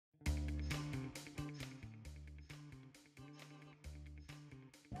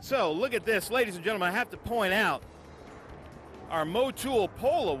So look at this, ladies and gentlemen. I have to point out our Motul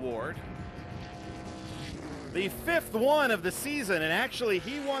Pole Award, the 5th one of the season, and actually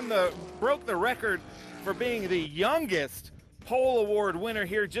he broke the record for being the youngest Pole Award winner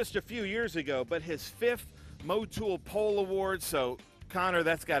here just a few years ago, but his 5th Motul Pole Award. So Connor,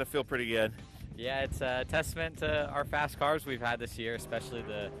 that's got to feel pretty good. Yeah, it's a testament to our fast cars we've had this year, especially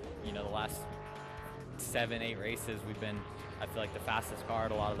the last 7-8 races. We've been, I feel like, the fastest car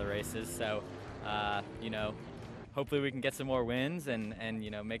at a lot of the races. So, hopefully we can get some more wins and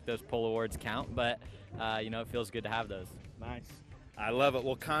make those pole awards count. But, it feels good to have those. Nice. I love it.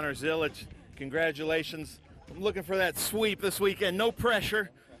 Well, Connor Zilisch, congratulations. I'm looking for that sweep this weekend. No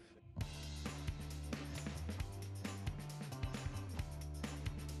pressure.